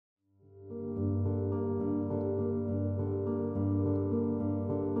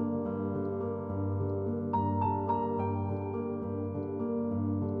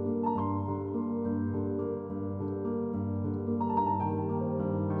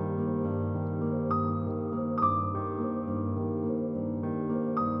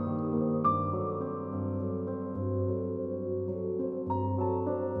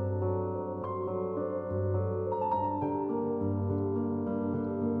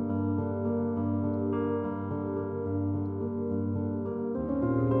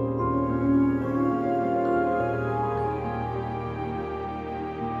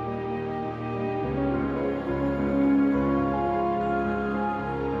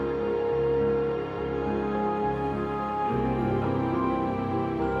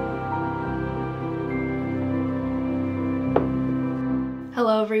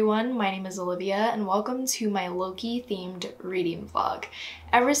everyone, my name is Olivia and welcome to my Loki themed reading vlog.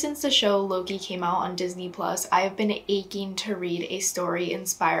 Ever since the show Loki came out on Disney Plus, I have been aching to read a story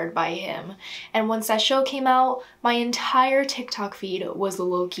inspired by him. And once that show came out, my entire TikTok feed was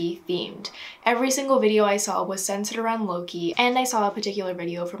Loki themed. Every single video I saw was centered around Loki, and I saw a particular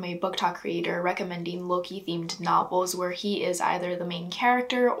video from a BookTok creator recommending Loki themed novels where he is either the main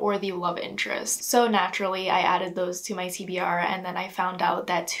character or the love interest. So naturally, I added those to my TBR, and then I found out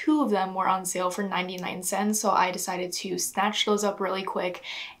that 2 of them were on sale for 99 cents, so I decided to snatch those up really quick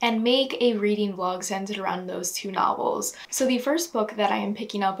and make a reading vlog centered around those 2 novels. So the first book that I am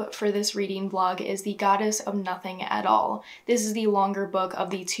picking up for this reading vlog is The Goddess of Nothing at All. This is the longer book of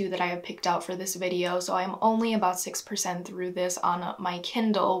the 2 that I have picked out for this video, so I'm only about 6% through this on my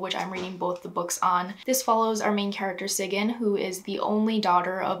Kindle, which I'm reading both the books on. This follows our main character Sigyn, who is the only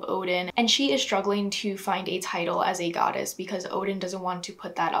daughter of Odin, and she is struggling to find a title as a goddess because Odin doesn't want to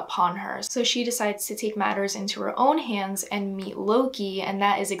put that upon her. So she decides to take matters into her own hands and meet Loki, and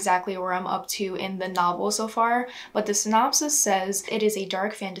that is exactly where I'm up to in the novel so far. But the synopsis says it is a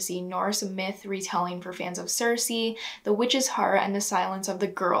dark fantasy Norse myth retelling for fans of Circe, The Witch's Heart, and The Silence of the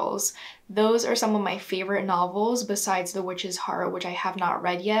Girls. Those are some of my favorite novels besides The Witch's Heart, which I have not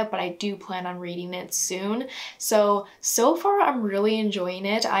read yet, but I do plan on reading it soon. So far I'm really enjoying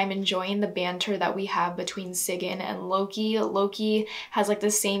it. I'm enjoying the banter that we have between Sigyn and Loki. Loki has like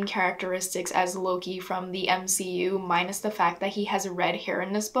the same characteristics as Loki from the MCU, minus the fact that he has red hair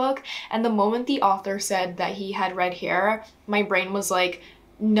in this book. And the moment the author said that he had red hair, my brain was like,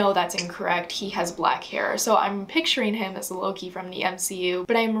 no, that's incorrect. He has black hair. So I'm picturing him as Loki from the MCU,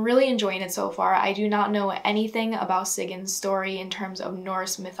 but I'm really enjoying it so far. I do not know anything about Sigyn's story in terms of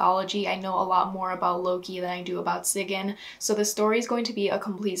Norse mythology. I know a lot more about Loki than I do about Sigyn, so the story is going to be a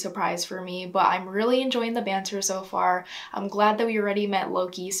complete surprise for me, but I'm really enjoying the banter so far. I'm glad that we already met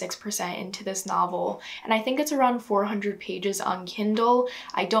Loki 6% into this novel, and I think it's around 400 pages on Kindle.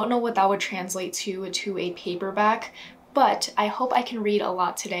 I don't know what that would translate to a paperback, but I hope I can read a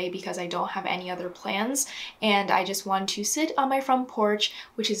lot today because I don't have any other plans, and I just want to sit on my front porch,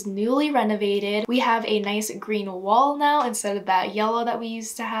 which is newly renovated. We have a nice green wall now instead of that yellow that we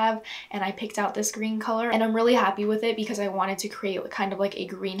used to have, and I picked out this green color, and I'm really happy with it because I wanted to create kind of like a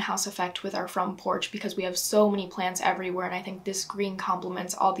greenhouse effect with our front porch because we have so many plants everywhere, and I think this green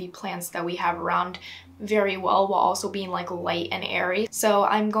complements all the plants that we have around very well while also being like light and airy. So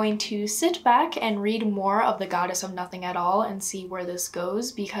I'm going to sit back and read more of The Goddess of Nothing at All and see where this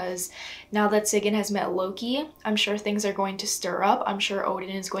goes, because now that Sigyn has met Loki, I'm sure things are going to stir up. I'm sure Odin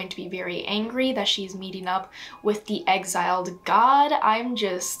is going to be very angry that she's meeting up with the exiled god.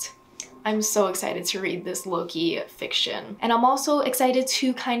 I'm so excited to read this Loki fiction. And I'm also excited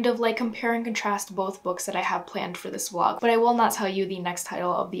to kind of like compare and contrast both books that I have planned for this vlog. But I will not tell you the next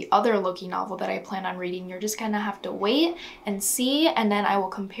title of the other Loki novel that I plan on reading. You're just gonna have to wait and see, and then I will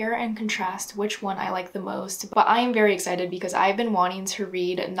compare and contrast which one I like the most. But I am very excited because I've been wanting to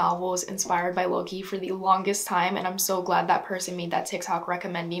read novels inspired by Loki for the longest time, and I'm so glad that person made that TikTok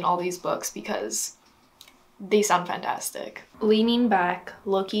recommending all these books because they sound fantastic. Leaning back,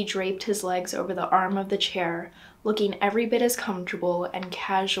 Loki draped his legs over the arm of the chair, looking every bit as comfortable and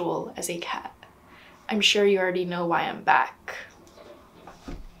casual as a cat. I'm sure you already know why I'm back.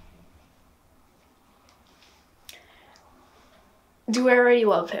 Do I already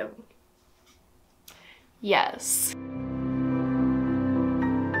love him? Yes.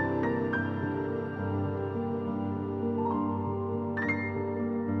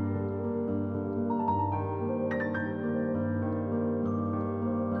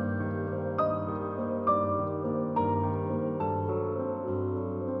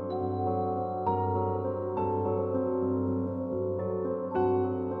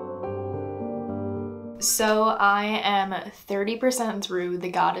 So I am 30% through The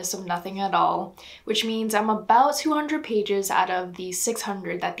Goddess of Nothing at All, which means I'm about 200 pages out of the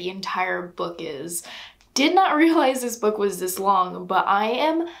 600 that the entire book is. Did not realize this book was this long, but I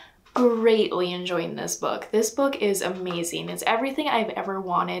am greatly enjoying this book. This book is amazing. It's everything I've ever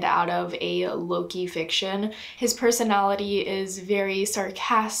wanted out of a Loki fiction. His personality is very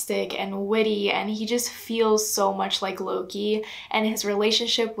sarcastic and witty, and he just feels so much like Loki, and his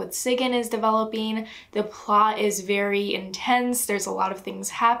relationship with Sigyn is developing. The plot is very intense. There's a lot of things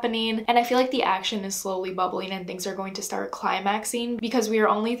happening, and I feel like the action is slowly bubbling and things are going to start climaxing because we are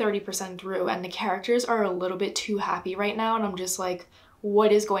only 30% through and the characters are a little bit too happy right now, and I'm just like,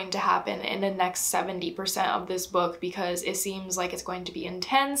 what is going to happen in the next 70% of this book, because it seems like it's going to be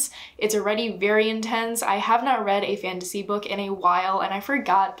intense. It's already very intense. I have not read a fantasy book in a while, and I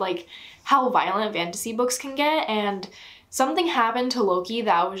forgot like how violent fantasy books can get, and Something happened to Loki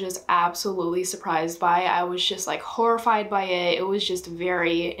that I was just absolutely surprised by. I was just like horrified by it. It was just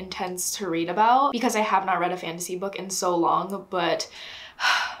very intense to read about because I have not read a fantasy book in so long, but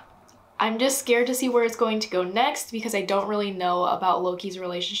I'm just scared to see where it's going to go next because I don't really know about Loki's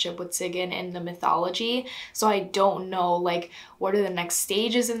relationship with Sigyn in the mythology. So I don't know like what are the next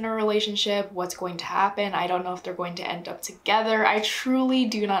stages in their relationship, what's going to happen. I don't know if they're going to end up together. I truly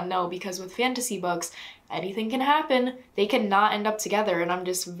do not know because with fantasy books, anything can happen. They cannot end up together and I'm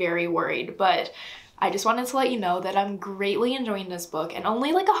just very worried. But I just wanted to let you know that I'm greatly enjoying this book and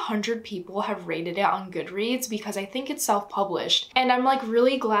only like 100 people have rated it on Goodreads because I think it's self-published. And I'm like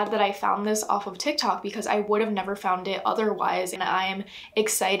really glad that I found this off of TikTok because I would have never found it otherwise. And I'm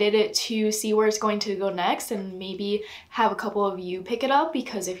excited to see where it's going to go next and maybe have a couple of you pick it up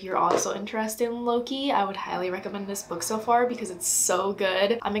because if you're also interested in Loki, I would highly recommend this book so far because it's so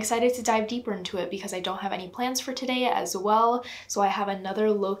good. I'm excited to dive deeper into it because I don't have any plans for today as well. So I have another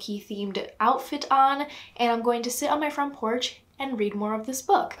Loki themed outfit on and I'm going to sit on my front porch and read more of this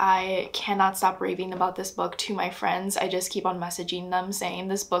book. I cannot stop raving about this book to my friends. I just keep on messaging them saying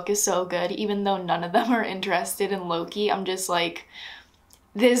this book is so good, even though none of them are interested in Loki. I'm just like,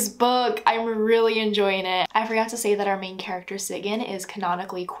 this book, I'm really enjoying it. I forgot to say that our main character Sigyn is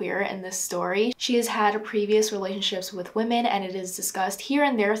canonically queer in this story. She has had previous relationships with women and it is discussed here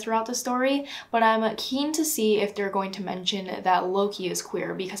and there throughout the story, but I'm keen to see if they're going to mention that Loki is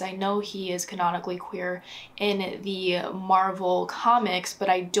queer because I know he is canonically queer in the Marvel comics, but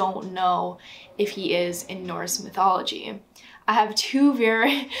I don't know if he is in Norse mythology. I have two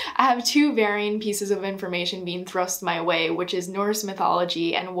varying pieces of information being thrust my way, which is Norse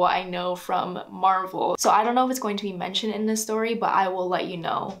mythology and what I know from Marvel. So I don't know if it's going to be mentioned in this story, but I will let you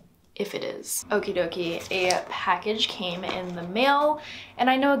know if it is. Okie dokie, a package came in the mail and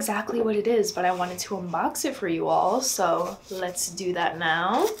I know exactly what it is, but I wanted to unbox it for you all, so let's do that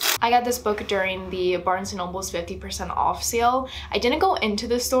now. I got this book during the Barnes & Noble's 50% off sale. I didn't go into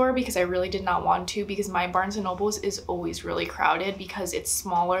the store because I really did not want to because my Barnes & Noble's is always really crowded because it's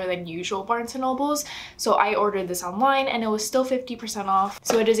smaller than usual Barnes & Noble's. So I ordered this online and it was still 50% off.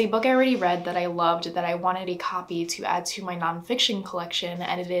 So it is a book I already read that I loved, that I wanted a copy to add to my nonfiction collection,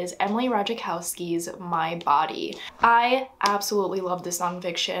 and it is Emily Ratajkowski's My Body. I absolutely love this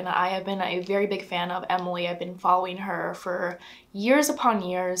nonfiction. I have been a very big fan of Emily. I've been following her for years upon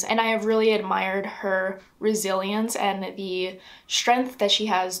years, and I have really admired her resilience and the strength that she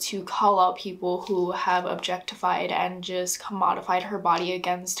has to call out people who have objectified and just commodified her body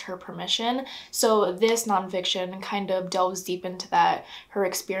against her permission. So this nonfiction kind of delves deep into that, her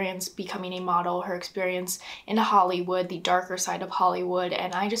experience becoming a model, her experience in Hollywood, the darker side of Hollywood,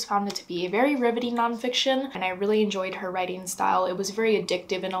 and I just found it to be a very riveting nonfiction, and I really enjoyed her writing style. It was very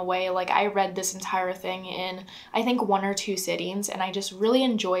addictive in a way. Like, I read this entire thing in, I think, 1 or 2 sittings, and I just really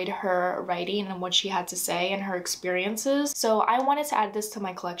enjoyed her writing and what she had to say and her experiences. So I wanted to add this to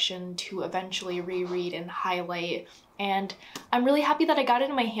my collection to eventually reread and highlight, and I'm really happy that I got it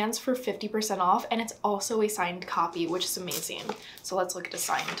in my hands for 50% off, and it's also a signed copy, which is amazing. So let's look at the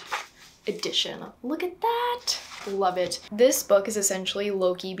signed edition. Look at that! Love it. This book is essentially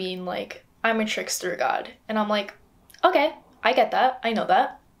Loki being like, I'm a trickster god. And I'm like, okay, I get that, I know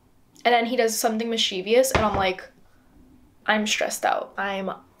that. And then he does something mischievous and I'm like, I'm stressed out. I'm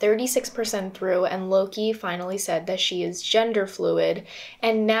 36% through and Loki finally said that she is gender fluid,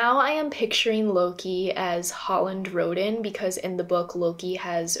 and now I am picturing Loki as Holland Roden because in the book Loki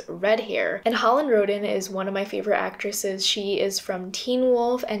has red hair, and Holland Roden is one of my favorite actresses. She is from Teen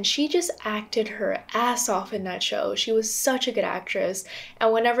Wolf and she just acted her ass off in that show. She was such a good actress,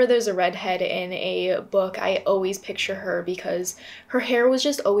 and whenever there's a redhead in a book I always picture her because her hair was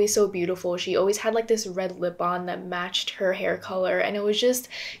just always so beautiful. She always had like this red lip on that matched her hair color, and it was just,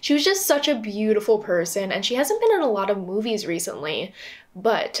 she was just such a beautiful person, and she hasn't been in a lot of movies recently,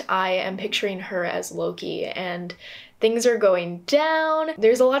 but I am picturing her as Loki, and things are going down.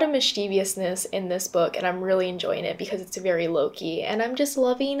 There's a lot of mischievousness in this book, and I'm really enjoying it because it's very Loki, and I'm just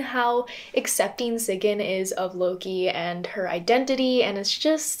loving how accepting Sigyn is of Loki and her identity, and it's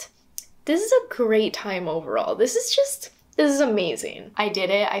just, this is a great time overall. This is amazing. I did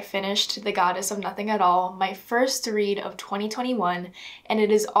it. I finished The Goddess of Nothing at All, my first read of 2021, and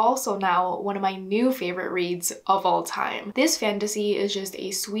it is also now one of my new favorite reads of all time. This fantasy is just a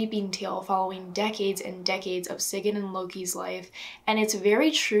sweeping tale following decades and decades of Sigyn and Loki's life, and it's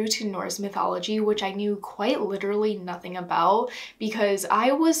very true to Norse mythology, which I knew quite literally nothing about because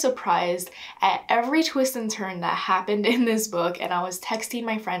I was surprised at every twist and turn that happened in this book, and I was texting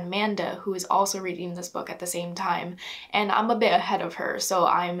my friend Manda, who is also reading this book at the same time, and I'm a bit ahead of her, so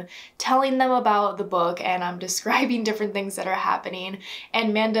I'm telling them about the book and I'm describing different things that are happening,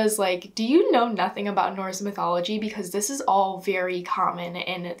 and Manda's like, do you know nothing about Norse mythology? Because this is all very common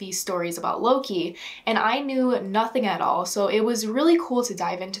in these stories about Loki, and I knew nothing at all, so it was really cool to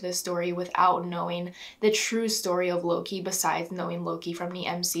dive into this story without knowing the true story of Loki besides knowing Loki from the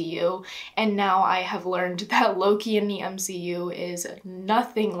MCU. And now I have learned that Loki in the MCU is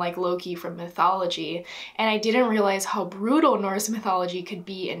nothing like Loki from mythology, and I didn't realize how brutal Norse mythology could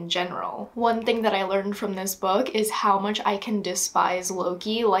be in general. One thing that I learned from this book is how much I can despise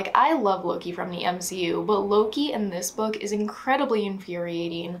Loki. Like, I love Loki from the MCU, but Loki in this book is incredibly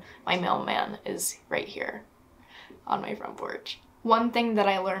infuriating. My mailman is right here on my front porch. One thing that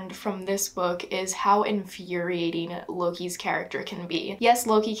I learned from this book is how infuriating Loki's character can be. Yes,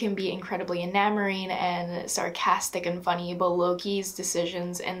 Loki can be incredibly enamoring and sarcastic and funny, but Loki's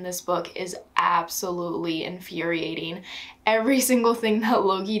decisions in this book is absolutely infuriating. Every single thing that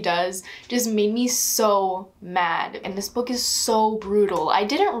Loki does just made me so mad, and this book is so brutal. I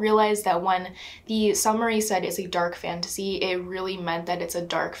didn't realize that when the summary said it's a dark fantasy, it really meant that it's a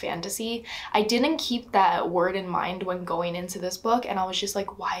dark fantasy. I didn't keep that word in mind when going into this book, and I was just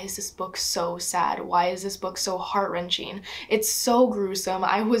like, why is this book so sad? Why is this book so heart-wrenching? It's so gruesome.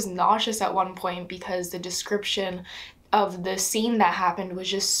 I was nauseous at one point because the description of the scene that happened was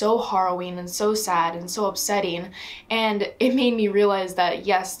just so harrowing and so sad and so upsetting, and it made me realize that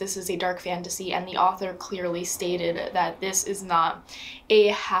yes, this is a dark fantasy, and the author clearly stated that this is not a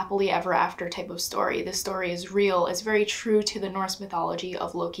happily ever after type of story. This story is real. It's very true to the Norse mythology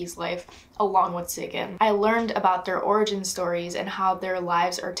of Loki's life along with Sigyn. I learned about their origin stories and how their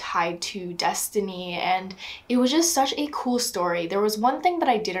lives are tied to destiny, and it was just such a cool story. There was one thing that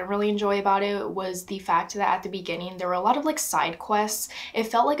I didn't really enjoy about it was the fact that at the beginning there were a lot of like side quests. It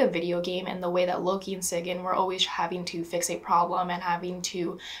felt like a video game in the way that Loki and Sigyn were always having to fix a problem and having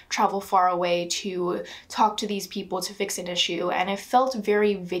to travel far away to talk to these people to fix an issue, and it felt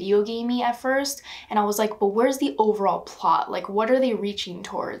very video gamey at first, and I was like, but where's the overall plot? Like, what are they reaching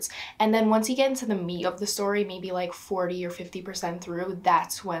towards? And then once you get into the meat of the story, maybe like 40 or 50% through,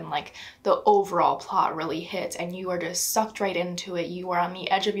 that's when like the overall plot really hits and you are just sucked right into it. You are on the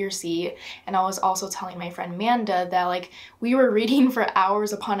edge of your seat. And I was also telling my friend Manda that like we were reading for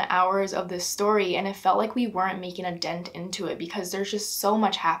hours upon hours of this story, and it felt like we weren't making a dent into it because there's just so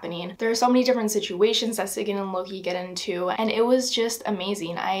much happening. There are so many different situations that Sigyn and Loki get into, and it was just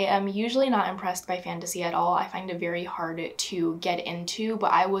amazing. I am usually not impressed by fantasy at all. I find it very hard to get into,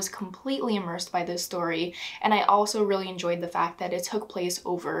 but I was completely immersed by this story, and I also really enjoyed the fact that it took place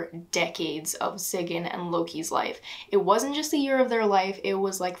over decades of Sigyn and Loki's life. It wasn't just a year of their life, it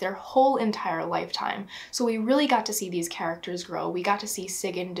was like their whole entire lifetime. So we really got to see these characters grow. We got to see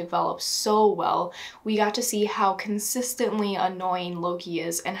Sigyn develop so well. We got to see how consistently annoying Loki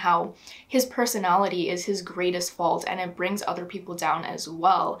is and how his personality is his greatest fault, and it brings other people down as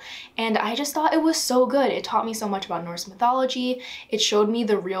well. And I just thought it was so good. It taught me so much about Norse mythology. It showed me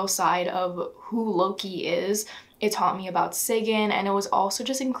the real side of who Loki is. It taught me about Sigyn, and it was also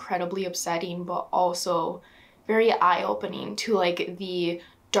just incredibly upsetting, but also very eye-opening to like the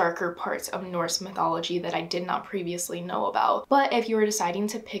darker parts of Norse mythology that I did not previously know about. But if you were deciding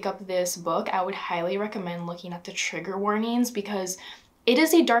to pick up this book, I would highly recommend looking at the trigger warnings because it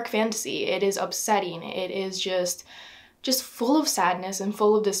is a dark fantasy. It is upsetting. It is just full of sadness and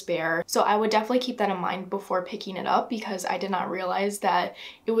full of despair. So I would definitely keep that in mind before picking it up because I did not realize that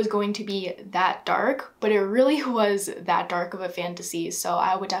it was going to be that dark, but it really was that dark of a fantasy. So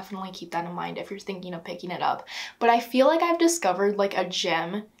I would definitely keep that in mind if you're thinking of picking it up. But I feel like I've discovered like a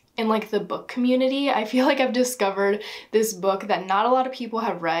gem in like the book community. I feel like I've discovered this book that not a lot of people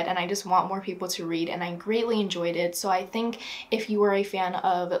have read, and I just want more people to read, and I greatly enjoyed it. So I think if you are a fan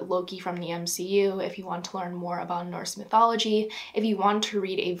of Loki from the MCU, if you want to learn more about Norse mythology, if you want to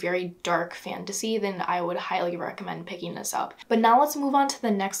read a very dark fantasy, then I would highly recommend picking this up. But now let's move on to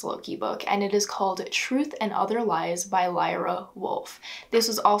the next Loki book, and it is called Truth and Other Lies by Lyra Wolf. This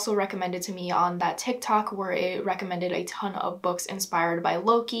was also recommended to me on that TikTok where it recommended a ton of books inspired by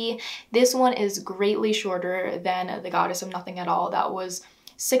Loki. This one is greatly shorter than The Goddess of Nothing at All. That was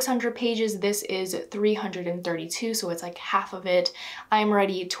 600 pages. This is 332, so it's like half of it. I'm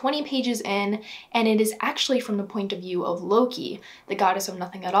already 20 pages in, and it is actually from the point of view of Loki. The Goddess of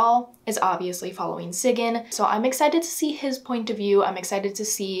Nothing at All is obviously following Sigyn, so I'm excited to see his point of view. I'm excited to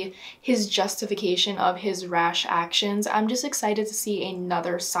see his justification of his rash actions. I'm just excited to see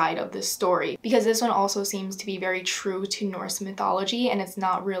another side of this story, because this one also seems to be very true to Norse mythology, and it's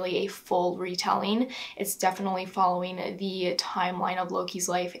not really a full retelling. It's definitely following the timeline of Loki's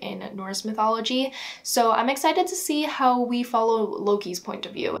life in Norse mythology. So I'm excited to see how we follow Loki's point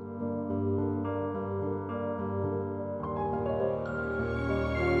of view.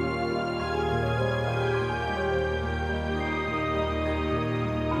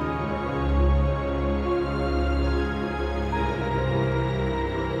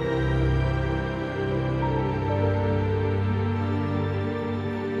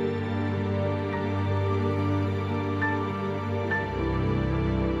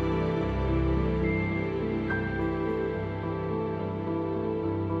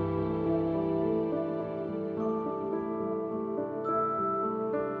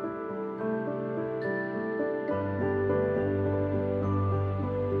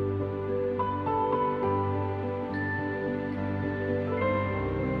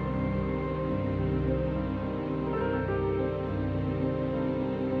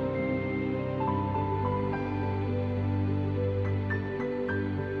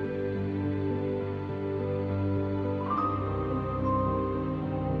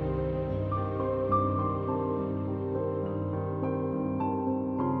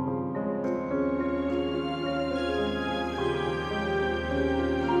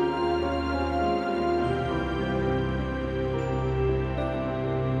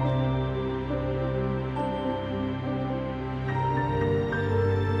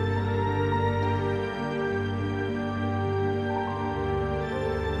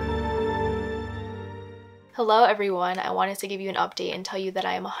 Hello everyone, I wanted to give you an update and tell you that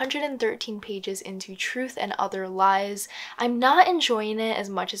I am 113 pages into Truth and Other Lies. I'm not enjoying it as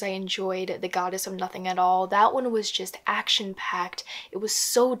much as I enjoyed The Goddess of Nothing at All. That one was just action-packed. It was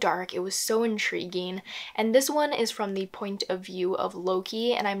so dark, it was so intriguing, and this one is from the point of view of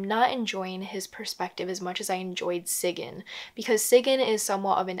Loki, and I'm not enjoying his perspective as much as I enjoyed Sigyn, because Sigyn is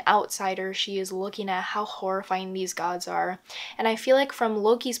somewhat of an outsider. She is looking at how horrifying these gods are, and I feel like from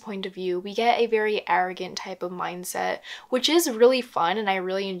Loki's point of view, we get a very arrogant type of mindset, which is really fun and I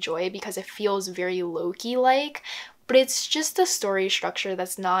really enjoy it because it feels very Loki-like, but it's just a story structure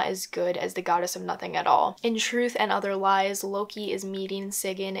that's not as good as The Goddess of Nothing at All. In Truth and Other Lies, Loki is meeting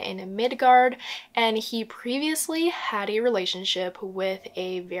Sigyn in Midgard, and he previously had a relationship with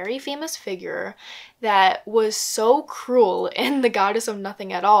a very famous figure that was so cruel in The Goddess of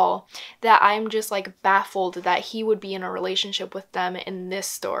Nothing at All that I'm just like baffled that he would be in a relationship with them in this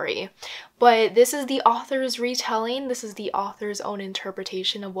story. But this is the author's retelling, this is the author's own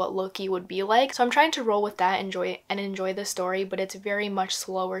interpretation of what Loki would be like. So I'm trying to roll with that, enjoy the story, but it's very much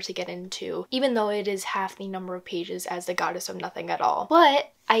slower to get into, even though it is half the number of pages as The Goddess of Nothing at All.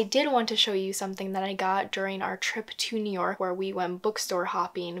 But I did want to show you something that I got during our trip to New York where we went bookstore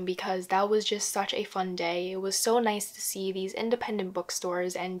hopping, because that was just such a fun day. It was so nice to see these independent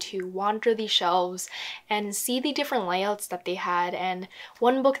bookstores and to wander the shelves and see the different layouts that they had. And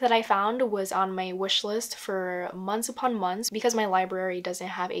one book that I found was on my wish list for months upon months because my library doesn't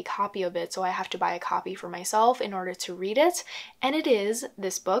have a copy of it, so I have to buy a copy for myself in order to read it. And it is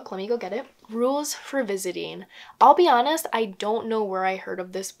this book. Let me go get it. Rules for Visiting. I'll be honest, I don't know where I heard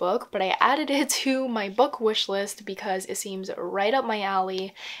of this book, but I added it to my book wish list because it seems right up my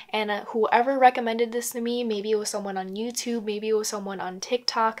alley, and whoever recommended this to me, maybe it was someone on YouTube, maybe it was someone on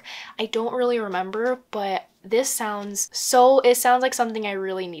TikTok, I don't really remember, but it sounds like something I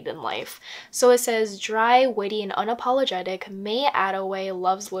really need in life. So it says, dry, witty, and unapologetic, May Attaway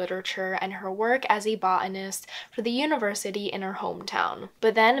loves literature and her work as a botanist for the university in her hometown.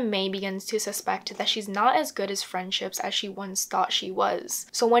 But then May begins to suspect that she's not as good as friendships as she once thought she was.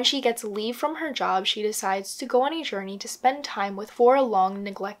 So when she gets leave from her job, she decides to go on a journey to spend time with 4 long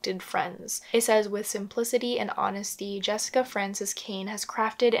neglected friends. It says, with simplicity and honesty, Jessica Frances Kane has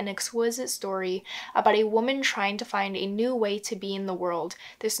crafted an exquisite story about a woman trying to find a new way to be in the world.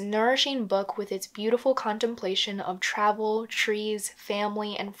 This nourishing book, with its beautiful contemplation of travel, trees,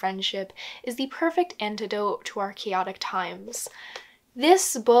 family, and friendship, is the perfect antidote to our chaotic times.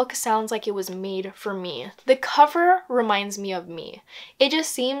 This book sounds like it was made for me. The cover reminds me of me. It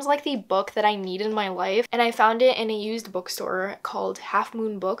just seems like the book that I need in my life, and I found it in a used bookstore called Half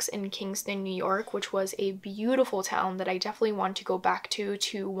Moon Books in Kingston, New York, which was a beautiful town that I definitely want to go back to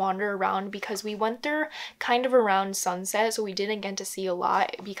wander around, because we went there kind of around sunset, so we didn't get to see a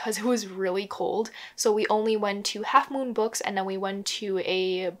lot because it was really cold. So we only went to Half Moon Books, and then we went to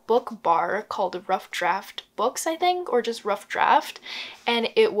a book bar called Rough Draft Books, I think, or just Rough Draft. and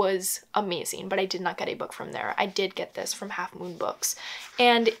it was amazing, but I did not get a book from there. I did get this from Half Moon Books.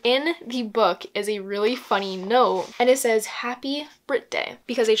 And in the book is a really funny note, and it says, "Happy Birthday,"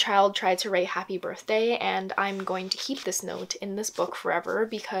 because a child tried to write happy birthday, and I'm going to keep this note in this book forever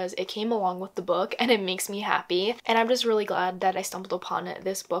because it came along with the book and it makes me happy. And I'm just really glad that I stumbled upon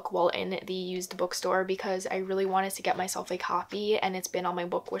this book while in the used bookstore because I really wanted to get myself a copy, and it's been on my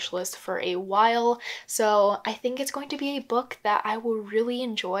book wish list for a while. So I think it's going to be a book that I will really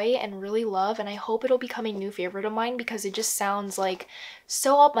enjoy and really love, and I hope it'll become a new favorite of mine because it just sounds like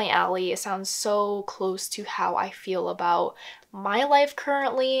so up my alley. It sounds so close to how I feel about my life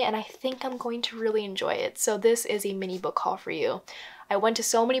currently, and I think I'm going to really enjoy it. So this is a mini book haul for you. I went to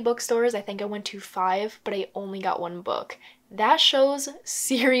so many bookstores. I think I went to 5, but I only got 1 book. That shows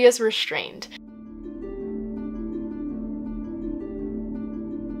serious restraint.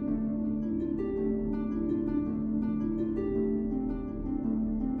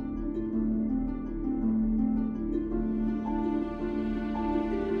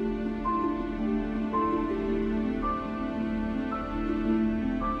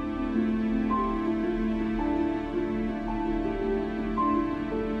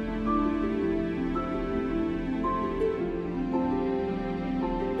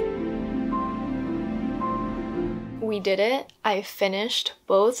 We did it. I finished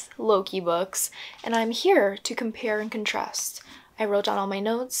both Loki books, and I'm here to compare and contrast. I wrote down all my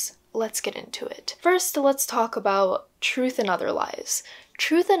notes. Let's get into it. First, let's talk about Truth and Other Lies.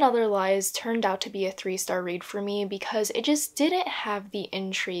 Truth and Other Lies turned out to be a 3-star read for me because it just didn't have the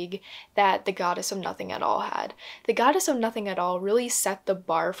intrigue that The Goddess of Nothing at All had. The Goddess of Nothing at All really set the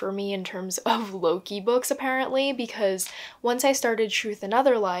bar for me in terms of Loki books, apparently, because once I started Truth and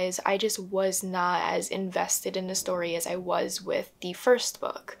Other Lies, I just was not as invested in the story as I was with the first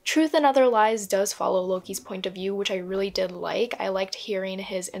book. Truth and Other Lies does follow Loki's point of view, which I really did like. I liked hearing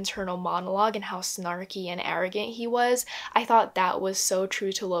his internal monologue and how snarky and arrogant he was. I thought that was so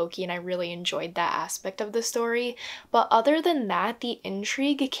true to Loki, and I really enjoyed that aspect of the story. But other than that, the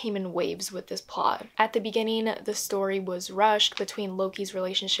intrigue came in waves with this plot. At the beginning, the story was rushed between Loki's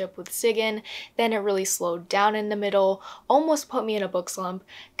relationship with Sigyn, then it really slowed down in the middle, almost put me in a book slump,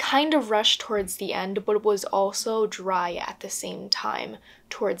 kind of rushed towards the end, but it was also dry at the same time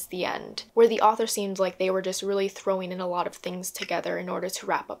towards the end, where the author seemed like they were just really throwing in a lot of things together in order to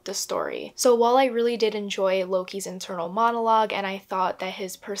wrap up the story. So while I really did enjoy Loki's internal monologue and I thought that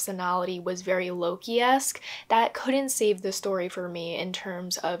his personality was very Loki-esque, that couldn't save the story for me in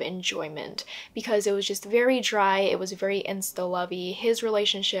terms of enjoyment because it was just very dry, it was very insta-lovey. His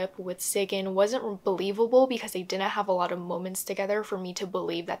relationship with Sigyn wasn't believable because they didn't have a lot of moments together for me to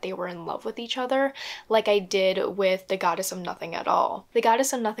believe that they were in love with each other like I did with The Goddess of Nothing at All. The Goddess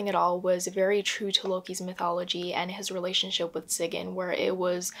of Nothing at All was very true to Loki's mythology and his relationship with Sigyn, where it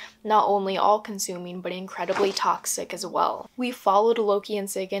was not only all-consuming but incredibly toxic as well. We followed Loki and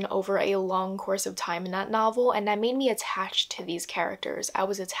Sigyn over a long course of time in that novel, and that made me attached to these characters. I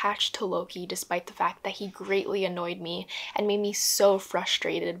was attached to Loki despite the fact that he greatly annoyed me and made me so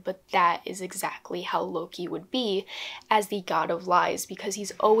frustrated, but that is exactly how Loki would be as the god of lies, because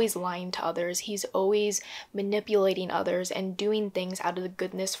he's always lying to others, he's always manipulating others and doing things out of the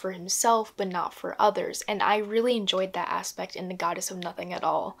goodness for himself but not for others, and I really enjoyed that aspect in The Goddess of Nothing at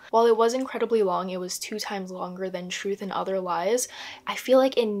All. While it was incredibly long, it was 2 times longer than Truth and Other Lies, I feel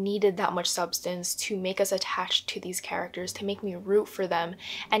like it needed that much substance to make us attached to these characters, to make me root for them,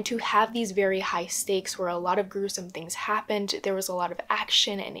 and to have these very high stakes where a lot of gruesome things happened, there was a lot of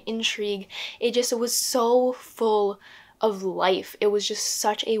action and intrigue. It was so full of life. It was just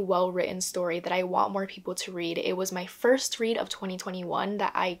such a well-written story that I want more people to read. It was my first read of 2021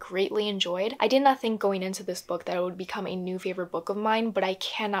 that I greatly enjoyed. I did not think going into this book that it would become a new favorite book of mine, but I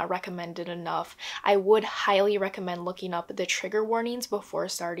cannot recommend it enough. I would highly recommend looking up the trigger warnings before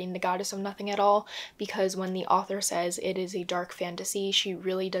starting The Goddess of Nothing at All, because when the author says it is a dark fantasy, she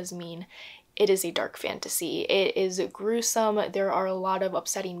really does mean it is a dark fantasy. It is gruesome. There are a lot of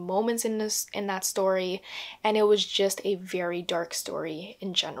upsetting moments in that story, and it was just a very dark story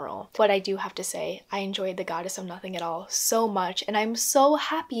in general. But I do have to say, I enjoyed The Goddess of Nothing at All so much, and I'm so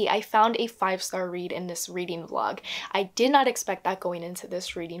happy I found a 5-star read in this reading vlog. I did not expect that going into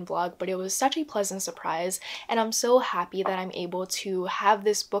this reading vlog, but it was such a pleasant surprise, and I'm so happy that I'm able to have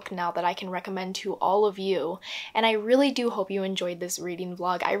this book now that I can recommend to all of you. And I really do hope you enjoyed this reading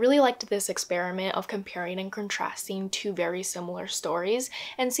vlog. I really liked this experiment of comparing and contrasting two very similar stories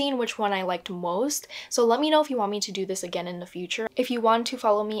and seeing which one I liked most. So let me know if you want me to do this again in the future. If you want to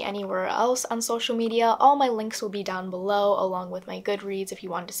follow me anywhere else on social media, all my links will be down below, along with my Goodreads. If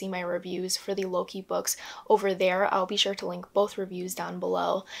you want to see my reviews for the Loki books over there, I'll be sure to link both reviews down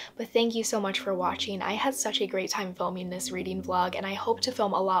below. But thank you so much for watching. I had such a great time filming this reading vlog, and I hope to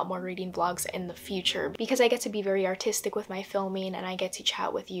film a lot more reading vlogs in the future because I get to be very artistic with my filming and I get to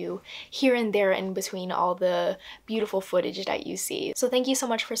chat with you here and there in between all the beautiful footage that you see. So thank you so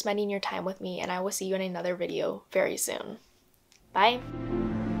much for spending your time with me, and I will see you in another video very soon. Bye!